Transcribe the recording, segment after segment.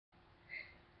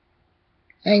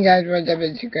Hey guys, what's up?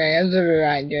 It's Gray. How's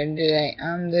everybody doing today?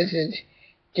 This is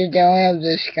just a little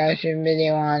discussion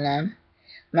video on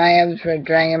my hopes for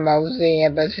Dragon Ball Z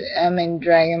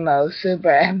Dragon Ball Super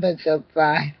episode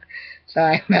 5.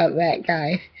 Sorry about that,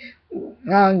 guys.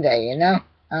 Long day, you know.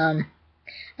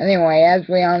 Anyway, as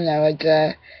we all know,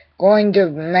 it's going to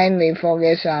mainly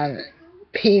focus on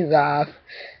Pilaf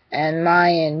and Mai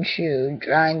and Shu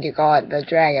trying to collect the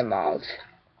Dragon Balls.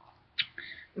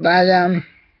 But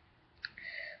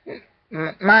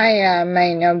my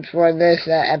main hopes for this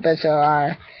episode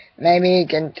are maybe you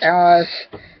can tell us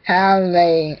how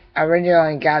they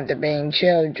originally got to being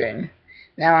children.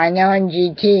 Now I know in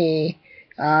GT,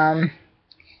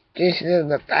 just through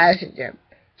the passage of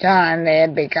time, they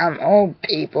had become old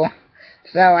people.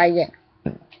 So I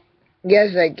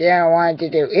guess like Kira wanted to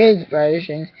do his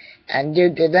version and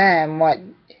do to them what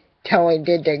Toei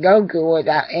did to Goku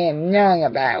without him knowing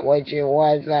about it, which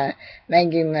was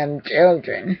making them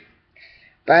children.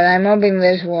 But I'm hoping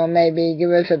this will maybe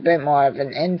give us a bit more of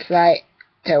an insight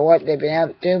to what they've been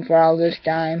up to for all this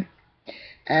time.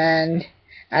 And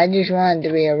I just want it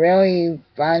to be a really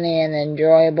funny and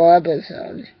enjoyable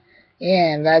episode.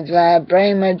 Yeah, that's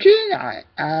pretty much it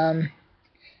on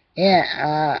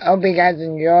it. Hope you guys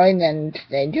enjoyed and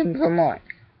stay tuned for more.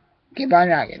 Keep on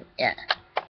rocking. Yeah.